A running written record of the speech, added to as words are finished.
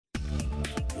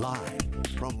Live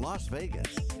from Las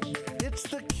Vegas, it's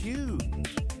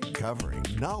theCUBE, covering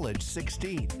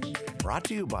Knowledge16, brought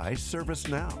to you by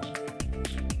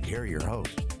ServiceNow. Here are your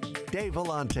hosts, Dave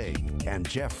Vellante and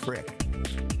Jeff Frick.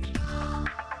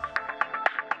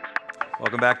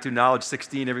 Welcome back to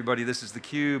Knowledge16, everybody. This is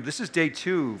theCUBE. This is day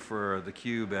 2 for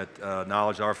theCUBE at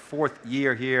Knowledge, our 4th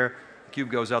year here. theCUBE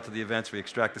goes out to the events, we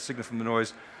extract the signal from the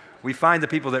noise. We find the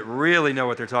people that really know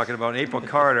what they're talking about. And April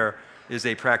Carter is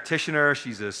a practitioner.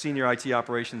 She's a senior IT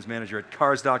operations manager at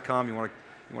cars.com. You want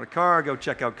a car, go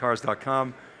check out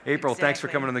cars.com. April, Exactly. Thanks for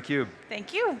coming on theCUBE.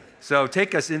 Thank you. So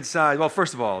take us inside. Well,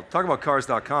 first of all, talk about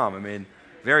cars.com. I mean,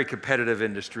 very competitive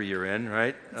industry you're in,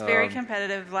 right? It's very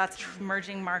competitive, lots of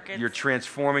emerging markets. You're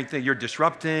transforming things, you're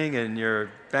disrupting and you're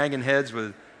banging heads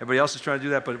with everybody else is trying to do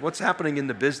that, but what's happening in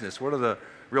the business? What are the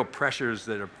real pressures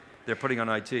that they're putting on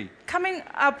IT? Coming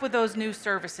up with those new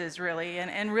services, really,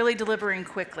 and really delivering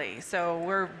quickly. So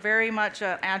we're very much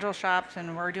an agile shop,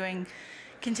 and we're doing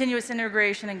continuous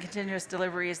integration and continuous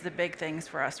delivery is the big things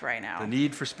for us right now. The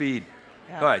need for speed.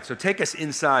 Yeah. All right, so take us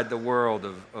inside the world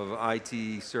of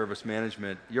IT service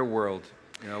management, your world.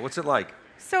 You know, what's it like?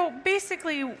 So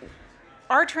basically,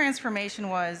 our transformation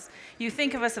was, you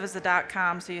think of us as a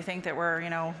 .com, so you think that we're,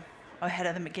 ahead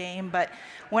of the game, but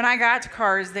when I got to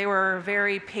Cars, they were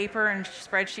very paper and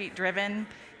spreadsheet driven.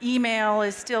 Email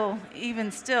is still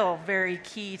very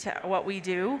key to what we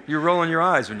do. You're rolling your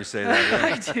eyes when you say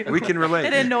that. Yeah. I do. We can relate.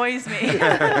 It annoys me.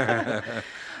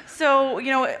 So,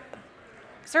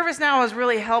 ServiceNow has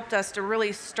really helped us to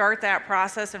really start that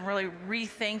process and really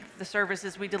rethink the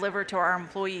services we deliver to our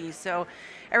employees. So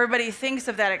everybody thinks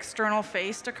of that external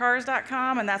face to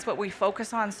cars.com, and that's what we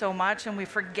focus on so much, and we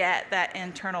forget that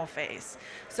internal face.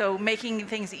 So making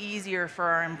things easier for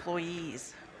our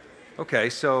employees. Okay,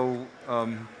 so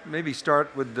maybe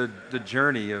start with the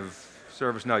journey of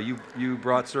ServiceNow. You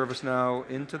brought ServiceNow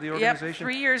into the organization?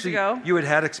 Yep, 3 years ago. You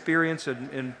had experience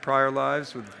in prior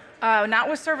lives with? Not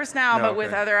with ServiceNow, No, but with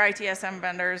okay. other ITSM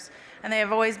vendors, and they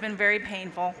have always been very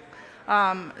painful.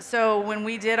 So when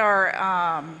we did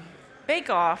our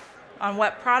bake-off on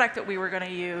what product that we were going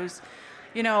to use,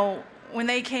 when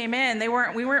they came in, we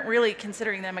weren't really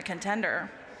considering them a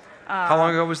contender. How long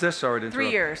ago was this? Sorry to interrupt.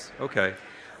 3 years. Okay.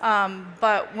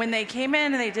 But when they came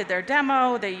in and they did their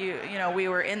demo, we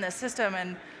were in the system,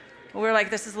 and we were like,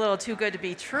 this is a little too good to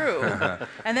be true.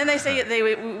 And then they say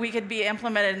we could be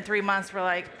implemented in 3 months. We're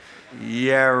like,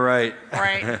 yeah, right.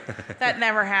 Right. That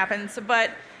never happens.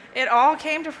 But it all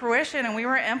came to fruition, and we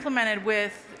were implemented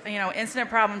with, incident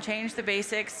problem change, the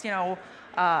basics,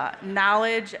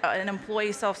 knowledge, an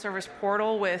employee self-service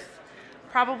portal with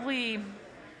probably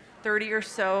 30 or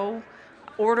so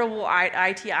orderable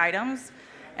IT items.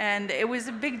 And it was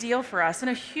a big deal for us and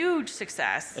a huge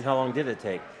success. And how long did it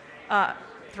take?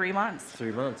 3 months.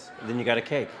 3 months. And then you got a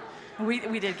cake.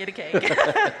 We did get a cake.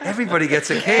 Everybody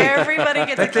gets a cake. Everybody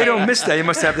gets a cake. They don't miss that. You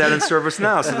must have that in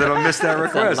ServiceNow, so they don't miss that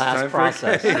request. That last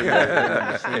process.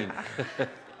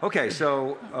 Okay,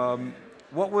 so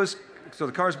so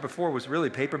the cars before was really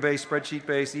paper-based,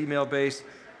 spreadsheet-based, email-based.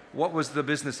 What was the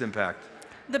business impact?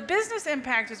 The business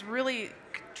impact is really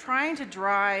trying to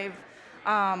drive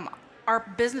our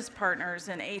business partners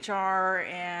in HR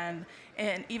and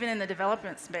even in the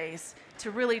development space to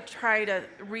really try to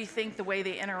rethink the way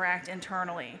they interact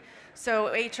internally. So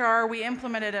HR, we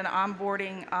implemented an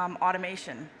onboarding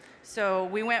automation. So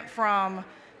we went from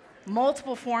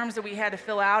multiple forms that we had to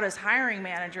fill out as hiring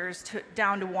managers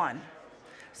down to one.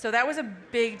 So that was a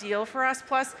big deal for us.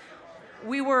 Plus,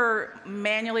 we were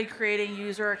manually creating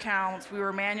user accounts. We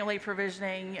were manually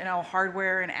provisioning,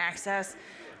 hardware and access.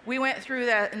 We went through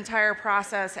that entire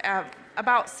process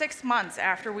about 6 months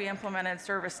after we implemented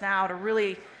ServiceNow to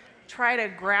really try to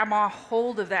grab a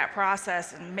hold of that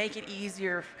process and make it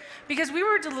easier. Because we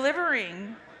were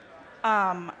delivering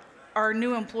our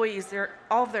new employees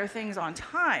all of their things on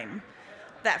time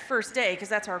that first day, because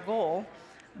that's our goal.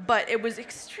 But it was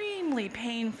extremely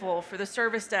painful for the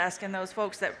service desk and those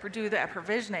folks that do that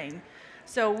provisioning.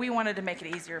 So we wanted to make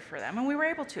it easier for them, and we were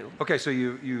able to. Okay, so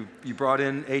you brought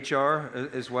in HR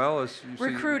as well as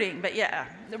recruiting, but yeah,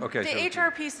 the HR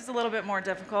piece is a little bit more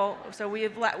difficult. So we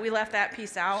left that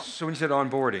piece out. So when you said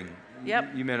onboarding,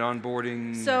 yep, you meant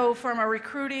onboarding. So from a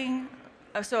recruiting,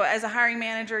 so as a hiring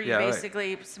manager, you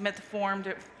basically submit the form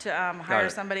to hire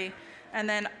somebody, and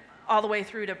then all the way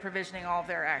through to provisioning all of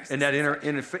their access. And that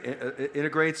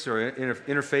integrates or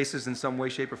interfaces in some way,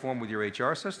 shape, or form with your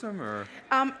HR system, or?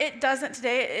 It doesn't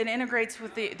today. It integrates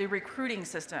with the recruiting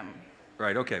system.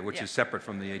 Right. Okay, which is separate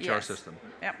from the HR system.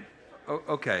 Yep.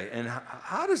 Okay, and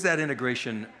how does that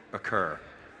integration occur?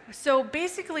 So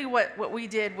basically what we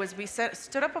did was we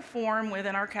stood up a form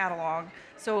within our catalog.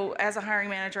 So as a hiring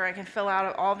manager, I can fill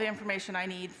out all the information I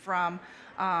need from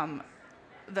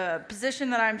the position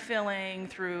that I'm filling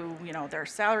through, their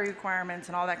salary requirements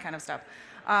and all that kind of stuff.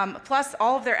 Plus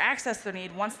all of their access they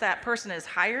need once that person is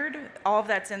hired, all of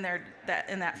that's in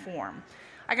that form.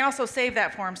 I can also save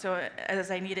that form so as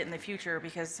I need it in the future,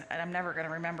 because I'm never going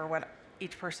to remember what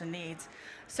each person needs.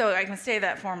 So I can save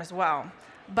that form as well.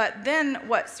 But then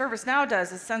what ServiceNow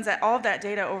does is sends all of that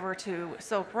data over to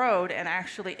Silk Road and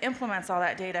actually implements all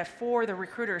that data for the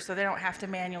recruiter so they don't have to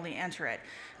manually enter it,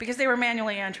 because they were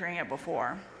manually entering it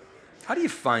before. How do you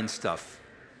find stuff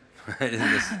in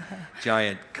this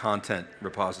giant content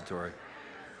repository?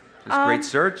 Just great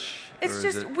search? It's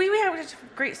just, we have just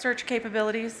great search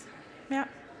capabilities. Yeah.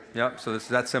 Yeah, so it's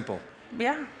that simple.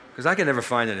 Yeah. Because I can never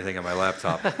find anything on my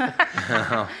laptop.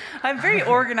 I'm very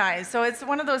organized, so it's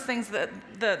one of those things that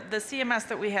the CMS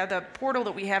that we have, the portal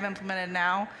that we have implemented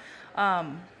now,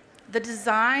 the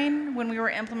design when we were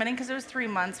implementing, because it was 3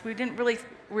 months, we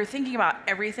were thinking about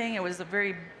everything. It was a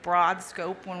very broad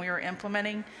scope when we were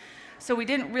implementing. So we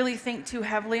didn't really think too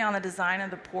heavily on the design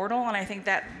of the portal, and I think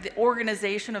that the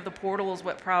organization of the portal is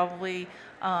what probably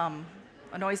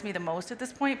annoys me the most at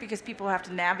this point, because people have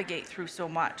to navigate through so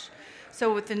much.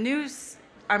 So with the news,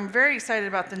 I'm very excited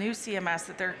about the new CMS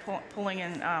that they're pulling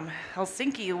in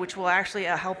Helsinki, which will actually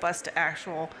help us to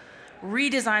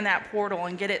redesign that portal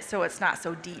and get it so it's not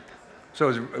so deep. So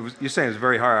you're saying it was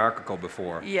very hierarchical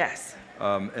before. Yes.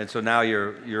 And so now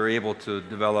you're able to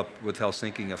develop with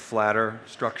Helsinki a flatter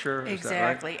structure? Is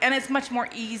exactly. That right? And it's much more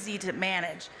easy to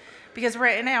manage, because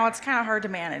right now it's kind of hard to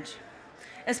manage,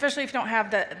 especially if you don't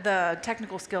have the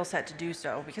technical skill set to do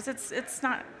so, because it's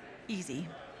not easy.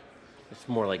 It's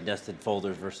more like nested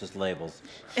folders versus labels.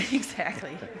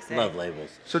 Exactly. Love labels.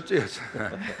 So, yes.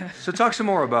 So talk some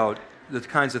more about the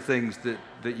kinds of things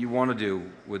that you want to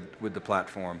do with the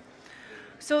platform.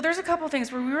 So there's a couple things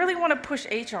where we really want to push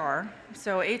HR.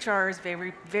 So HR is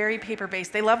very, very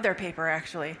paper-based. They love their paper,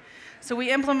 actually. So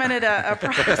we implemented a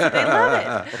process. They love it.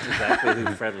 That's exactly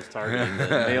who Fred was targeting. The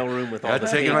mailroom with all the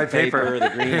taking pink my paper. the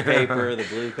green paper, the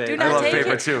blue paper. Do not I love take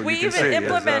paper it. too. We You can even see, yes, I'm a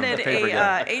implemented paper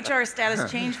guy. a HR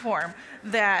status change form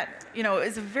that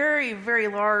is a very, very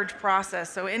large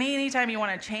process. So anytime you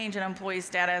want to change an employee's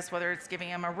status, whether it's giving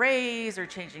them a raise or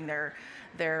changing their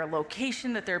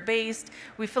location that they're based,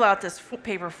 we fill out this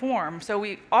paper form. So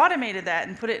we automated that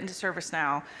and put it into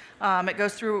ServiceNow. It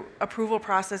goes through approval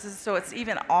processes, so it's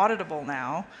even auditable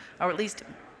now, or at least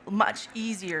much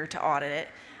easier to audit it.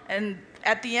 And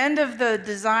at the end of the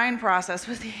design process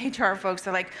with the HR folks,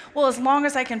 they're like, well, as long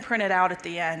as I can print it out at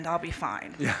the end, I'll be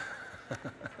fine. Yeah.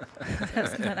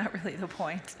 That's not really the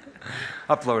point.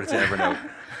 Upload it to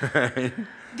Evernote.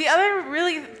 The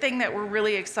other thing that we're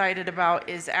really excited about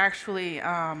is actually,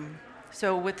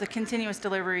 so with the continuous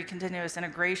delivery, continuous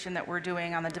integration that we're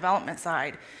doing on the development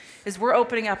side, is we're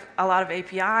opening up a lot of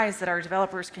APIs that our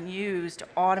developers can use to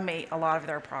automate a lot of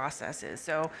their processes.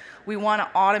 So we want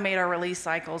to automate our release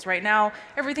cycles. Right now,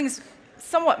 everything's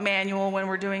somewhat manual when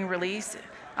we're doing release.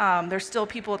 There's still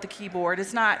people at the keyboard.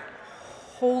 It's not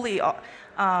wholly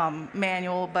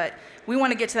manual, but we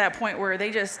want to get to that point where they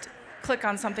just click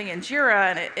on something in Jira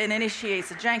and it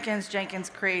initiates a Jenkins. Jenkins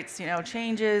creates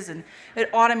changes and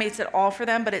it automates it all for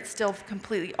them, but it's still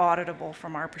completely auditable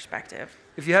from our perspective.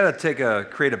 If you had to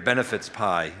create a benefits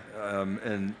pie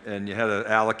and you had to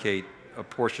allocate a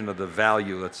portion of the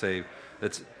value, let's say,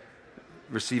 that's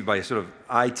received by sort of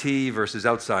IT versus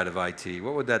outside of IT,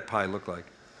 what would that pie look like?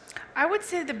 I would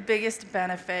say the biggest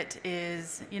benefit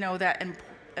is, that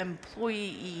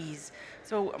employee ease.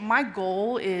 So my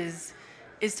goal is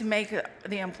to make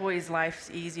the employees'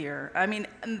 lives easier. I mean,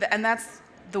 and that's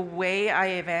the way I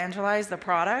evangelize the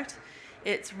product.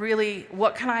 It's really,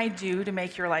 what can I do to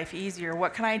make your life easier?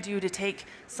 What can I do to take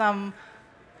some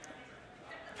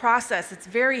process that's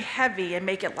very heavy and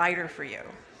make it lighter for you?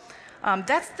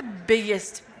 That's the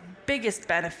biggest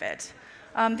benefit.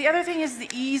 The other thing is the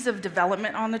ease of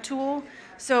development on the tool.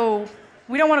 So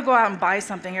we don't want to go out and buy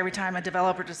something every time a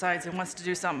developer decides it wants to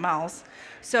do something else.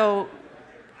 So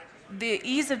the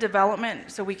ease of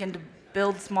development, so we can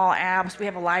build small apps. We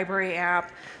have a library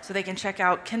app, so they can check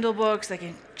out Kindle books. They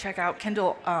can check out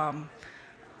Kindle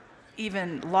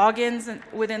even logins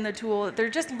within the tool. They're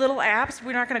just little apps.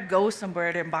 We're not going to go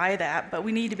somewhere to buy that, but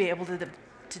we need to be able to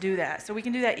do that. So we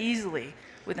can do that easily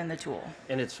within the tool.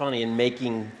 And it's funny, in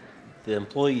making the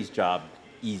employee's job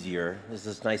easier is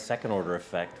this nice second order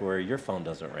effect where your phone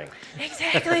doesn't ring.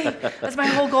 Exactly. That's my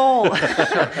whole goal. Or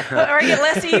I get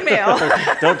less email.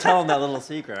 Don't tell them that little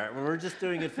secret. All right? We're just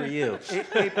doing it for you.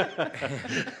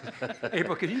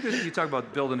 April, can you talk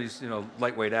about building these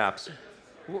lightweight apps?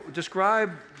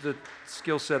 Describe the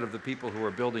skill set of the people who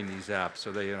are building these apps.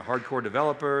 Are they hardcore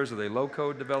developers? Are they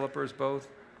low-code developers, both?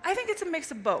 I think it's a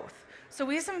mix of both. So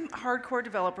we have some hardcore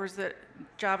developers that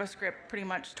JavaScript pretty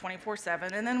much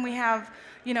 24/7, and then we have,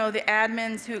 the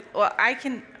admins who, well,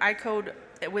 I code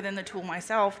within the tool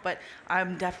myself, but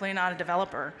I'm definitely not a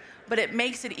developer. But it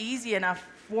makes it easy enough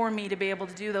for me to be able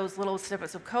to do those little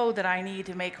snippets of code that I need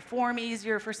to make a form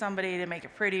easier for somebody, to make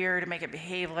it prettier, to make it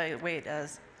behave the way it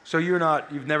does. So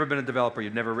you've never been a developer,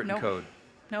 you've never written code?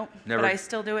 Nope, never, but I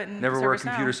still do it in Never were a ServiceNow.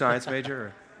 computer science major?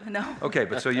 Or? No. Okay,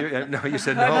 but so you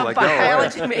said no, I'm a like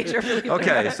biology no. major. Believe it or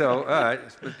Okay, not. so all right,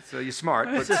 so you're smart,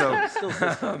 but so Still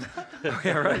systems.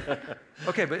 okay, right.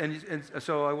 Okay, but and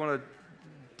so I want to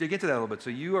dig into that a little bit. So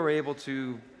you are able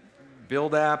to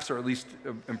build apps, or at least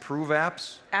improve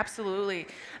apps? Absolutely.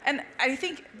 And I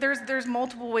think there's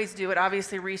multiple ways to do it.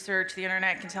 Obviously, research, the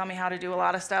internet can tell me how to do a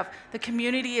lot of stuff. The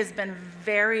community has been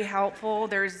very helpful.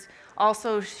 There's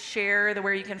also Share,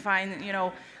 where you can find,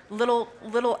 little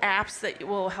apps that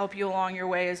will help you along your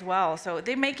way as well. So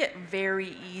they make it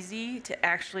very easy to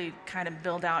actually kind of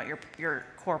build out your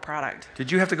core product.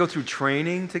 Did you have to go through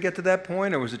training to get to that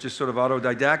point, or was it just sort of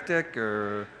autodidactic,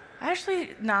 or?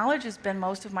 Actually, Knowledge has been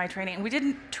most of my training. We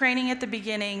did training at the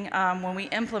beginning when we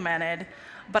implemented,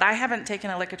 but I haven't taken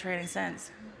a lick of training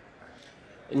since.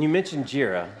 And you mentioned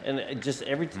Jira, and just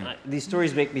every time these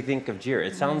stories make me think of Jira.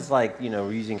 It sounds like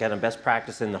we're using kind of best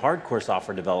practice in the hardcore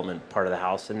software development part of the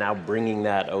house, and now bringing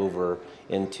that over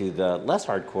into the less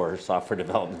hardcore software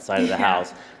development side of the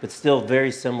house, but still very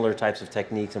similar types of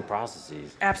techniques and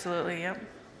processes. Absolutely, yep.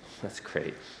 That's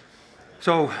great.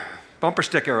 So, bumper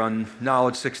sticker on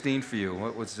Knowledge16 for you.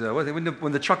 What was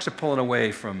when the trucks are pulling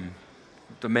away from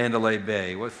the Mandalay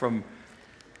Bay? From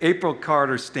April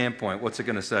Carter's standpoint, what's it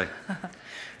going to say?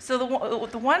 So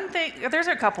the one thing, there's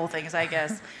a couple of things, I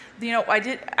guess.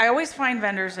 I always find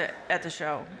vendors at the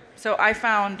show. So I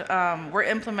found we're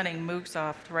implementing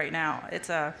MoveSoft right now. It's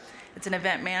an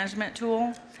event management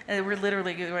tool, and we're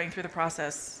literally going through the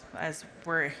process as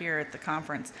we're here at the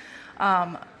conference.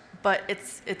 But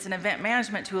it's an event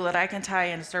management tool that I can tie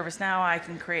into ServiceNow. I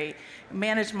can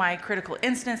manage my critical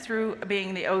incidents through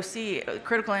being the OC.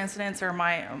 Critical incidents are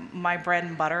my bread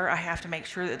and butter. I have to make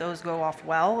sure that those go off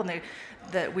well, and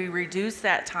that we reduce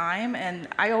that time. And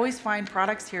I always find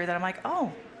products here that I'm like,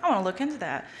 oh, I want to look into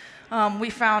that. We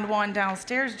found one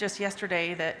downstairs just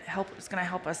yesterday that is going to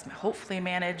help us hopefully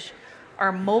manage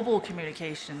our mobile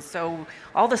communications. So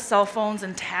all the cell phones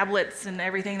and tablets and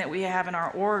everything that we have in our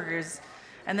org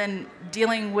and then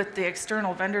dealing with the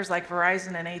external vendors like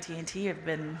Verizon and AT&T have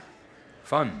been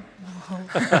fun.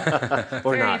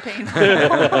 Or very not. painful.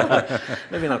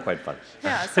 Maybe not quite fun.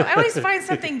 Yeah, so I always find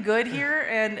something good here,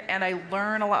 and I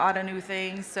learn a lot of new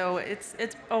things. So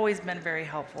it's always been very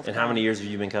helpful. And how many years have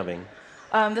you been coming?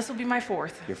 This will be my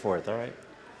fourth. Your fourth, all right.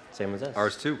 Same as us.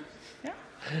 Ours too. Yeah.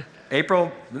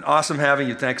 April, been awesome having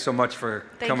you. Thanks so much for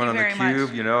coming on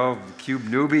theCUBE. CUBE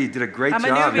newbie, you did a great I'm a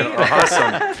job. newbie.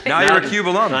 Awesome. Now you're a CUBE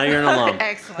alum. Now you're an alum.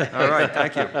 Excellent. All right,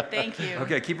 thank you. Thank you.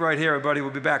 Okay, keep it right here, everybody.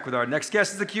 We'll be back with our next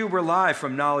guest is theCUBE. We're live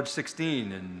from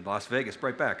Knowledge16 in Las Vegas.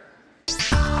 Right back.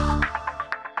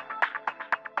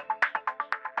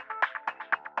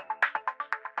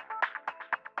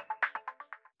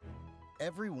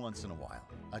 Every once in a while,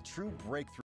 a true breakthrough